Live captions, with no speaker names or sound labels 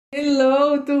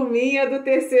Hello, turminha do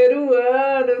terceiro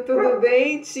ano, tudo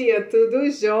bem, tia? Tudo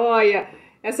jóia?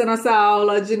 Essa é a nossa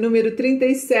aula de número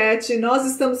 37. Nós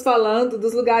estamos falando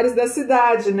dos lugares da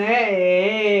cidade,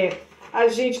 né? A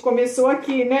gente começou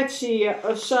aqui, né, tia?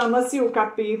 Chama-se o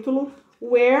capítulo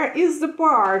Where is the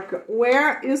Park?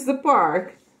 Where is the Park?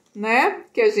 Né?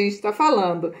 Que a gente está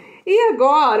falando. E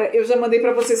agora, eu já mandei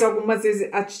para vocês algumas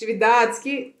atividades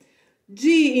que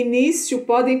de início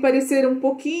podem parecer um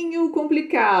pouquinho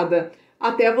complicada,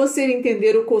 até você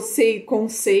entender o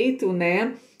conceito,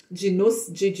 né,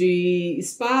 de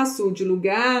espaço, de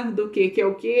lugar, do que é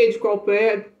o que, de qual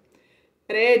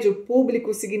prédio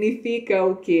público significa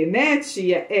o que, né,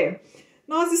 tia?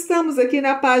 Nós estamos aqui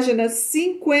na página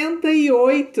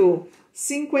 58,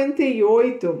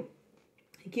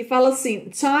 que fala assim,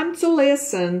 time to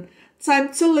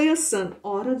listen,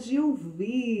 hora de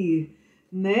ouvir,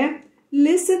 né?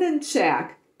 Listen and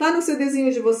check. Tá no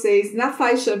CDzinho de vocês, na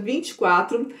faixa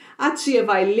 24. A tia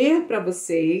vai ler para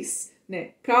vocês, né?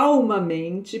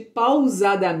 Calmamente,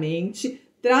 pausadamente,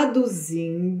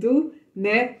 traduzindo,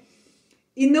 né?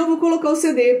 E não vou colocar o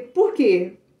CD. Por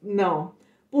quê? Não.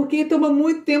 Porque toma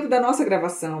muito tempo da nossa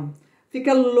gravação.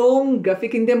 Fica longa,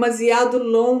 fica demasiado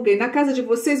longa. E na casa de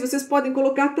vocês, vocês podem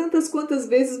colocar tantas quantas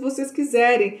vezes vocês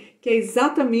quiserem, que é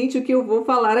exatamente o que eu vou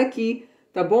falar aqui.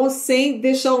 Tá bom? Sem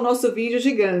deixar o nosso vídeo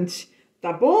gigante.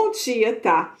 Tá bom, tia?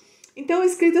 Tá. Então,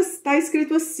 tá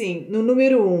escrito assim, no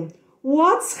número 1.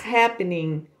 What's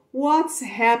happening? What's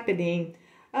happening?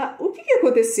 O que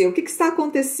aconteceu? O que está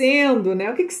acontecendo,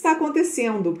 né? O que está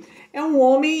acontecendo? É um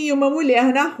homem e uma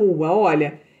mulher na rua,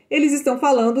 olha. Eles estão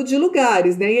falando de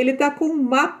lugares, né? E ele tá com um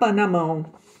mapa na mão,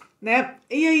 né?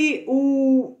 E aí,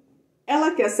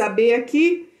 ela quer saber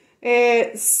aqui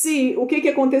se o que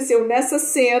aconteceu nessa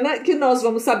cena, que nós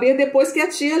vamos saber depois que a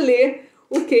tia lê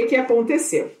o que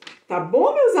aconteceu. Tá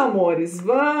bom, meus amores?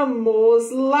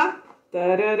 Vamos lá.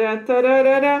 Tarará,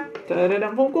 tarará, tarará.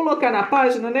 Vamos colocar na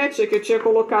página, né, tia, que eu tinha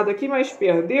colocado aqui, mas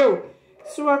perdeu.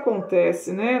 Isso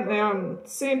acontece, né?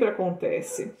 Sempre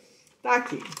acontece. Tá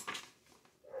aqui.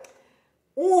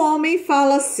 Um homem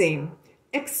fala assim,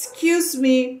 excuse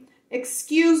me,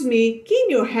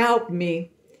 can you help me?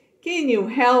 Can you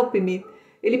help me?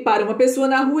 Ele para uma pessoa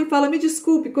na rua e fala, me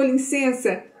desculpe, com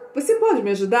licença, você pode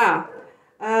me ajudar?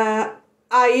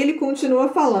 Aí ele continua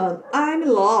falando, I'm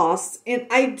lost and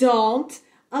I don't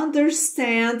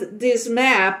understand this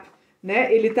map.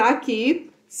 Né? Ele está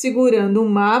aqui segurando um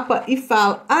mapa e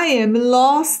fala, I am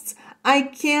lost, I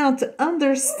can't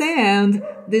understand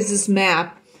this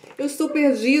map. Eu estou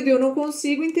perdido e eu não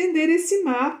consigo entender esse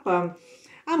mapa.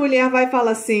 A mulher vai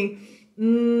falar assim,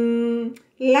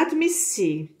 let me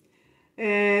see.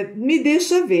 Me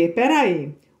deixa ver,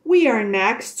 peraí. We are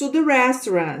next to the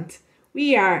restaurant.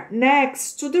 We are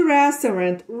next to the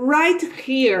restaurant, right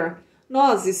here.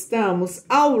 Nós estamos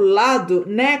ao lado,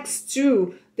 next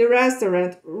to the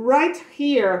restaurant, right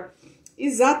here.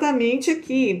 Exatamente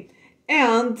aqui.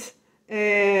 And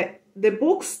the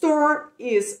bookstore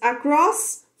is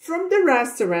across from the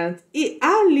restaurant. E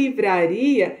a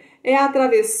livraria é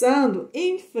atravessando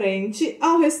em frente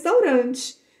ao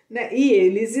restaurante, né? E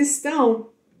eles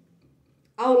estão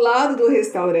ao lado do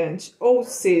restaurante, ou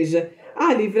seja,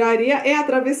 a livraria é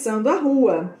atravessando a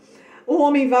rua. O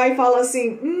homem vai e fala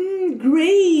assim,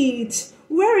 great,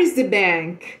 where is the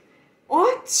bank?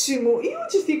 Ótimo, e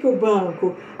onde fica o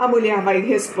banco? A mulher vai e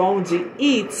responde,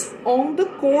 it's on the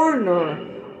corner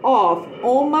of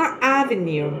Omar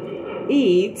Avenue.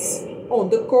 It's on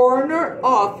the corner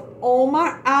of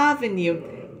Omar Avenue.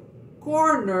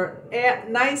 Corner é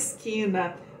na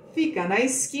esquina. Fica na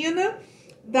esquina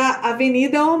da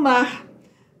Avenida Omar,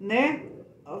 né?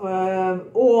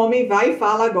 O homem vai e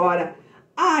fala agora.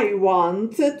 I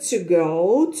want to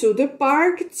go to the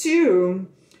park too.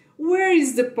 Where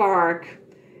is the park?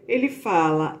 Ele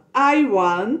fala. I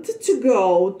want to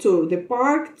go to the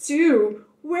park too.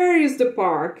 Where is the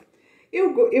park?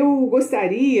 Eu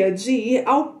gostaria de ir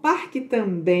ao parque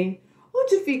também.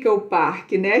 Onde fica o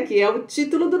parque, né? Que é o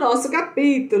título do nosso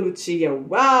capítulo, tia.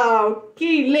 Uau,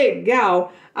 que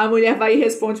legal! A mulher vai e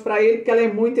responde para ele, porque ela é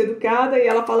muito educada, e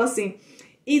ela fala assim,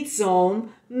 it's on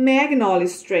Magnolia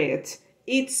Street.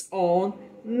 It's on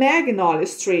Magnolia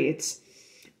Street.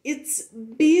 It's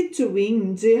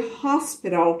between the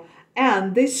hospital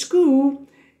and the school.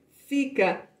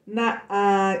 Fica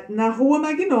na rua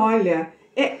Magnólia.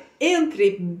 É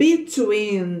entre,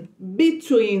 between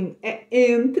é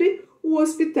entre o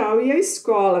hospital e a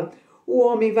escola. O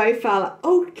homem vai e fala,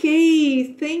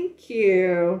 ok, thank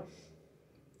you.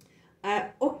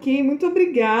 Ok, muito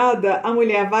obrigada. A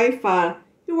mulher vai e fala,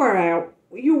 you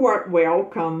are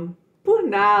welcome. Por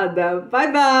nada.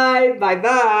 Bye, bye. Bye,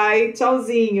 bye.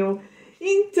 Tchauzinho.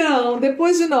 Então,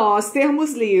 depois de nós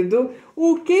termos lido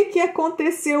o que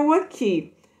aconteceu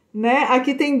aqui, né?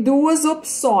 Aqui tem duas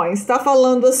opções. Tá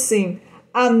falando assim: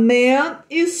 a man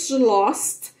is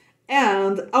lost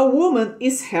and a woman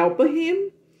is helping him.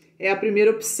 É a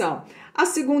primeira opção. A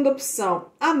segunda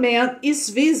opção: a man is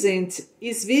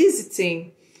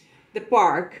visiting the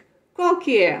park. Qual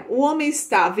que é? O homem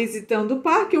está visitando o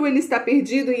parque ou ele está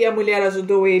perdido e a mulher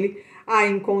ajudou ele a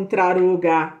encontrar o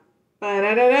lugar?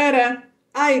 Pararara.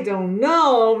 I don't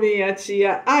know, minha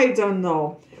tia. I don't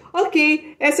know.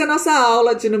 Ok, essa é a nossa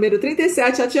aula de número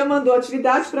 37. A tia mandou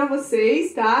atividade para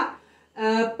vocês, tá?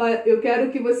 Eu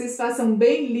quero que vocês façam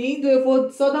bem lindo. Eu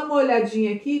vou só dar uma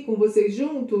olhadinha aqui com vocês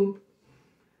junto,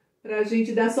 pra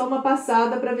gente dar só uma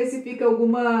passada para ver se fica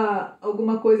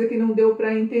alguma coisa que não deu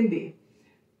para entender.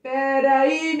 Pera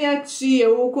aí, minha tia,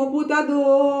 o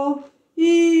computador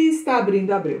está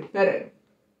abrindo, abriu. Pera aí.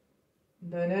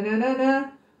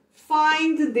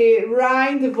 Find the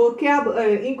right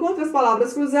vocabulary. Encontre as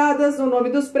palavras cruzadas no nome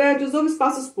dos prédios ou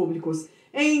espaços públicos.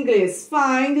 Em inglês,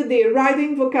 find the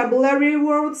right vocabulary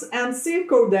words and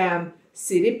circle them.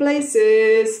 City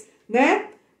places, né?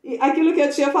 E aquilo que a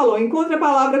tia falou, encontre a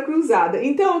palavra cruzada.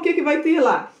 Então, o que vai ter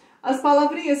lá? As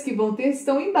palavrinhas que vão ter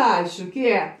estão embaixo, que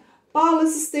é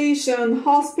police station,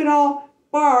 hospital,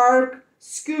 park,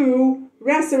 school,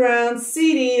 restaurant,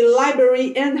 city,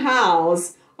 library and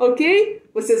house. Ok?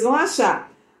 Vocês vão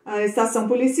achar a estação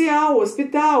policial, o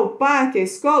hospital, o parque, a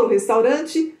escola, o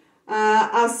restaurante,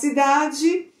 a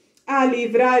cidade, a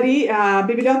livraria, a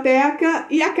biblioteca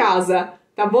e a casa.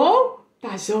 Tá bom?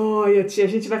 Tá joia, tia. A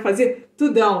gente vai fazer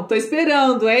tudão. Tô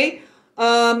esperando, hein?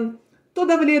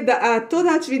 Toda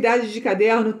atividade de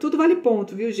caderno, tudo vale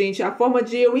ponto, viu, gente? A forma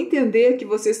de eu entender que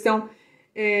vocês estão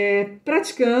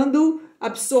praticando,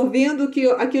 absorvendo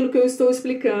aquilo que eu estou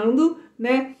explicando,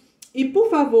 né? E, por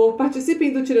favor,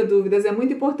 participem do Tira Dúvidas. É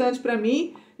muito importante para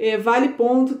mim. Vale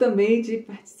ponto também de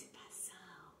participação.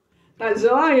 Tá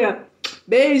joia?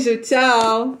 Beijo,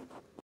 tchau!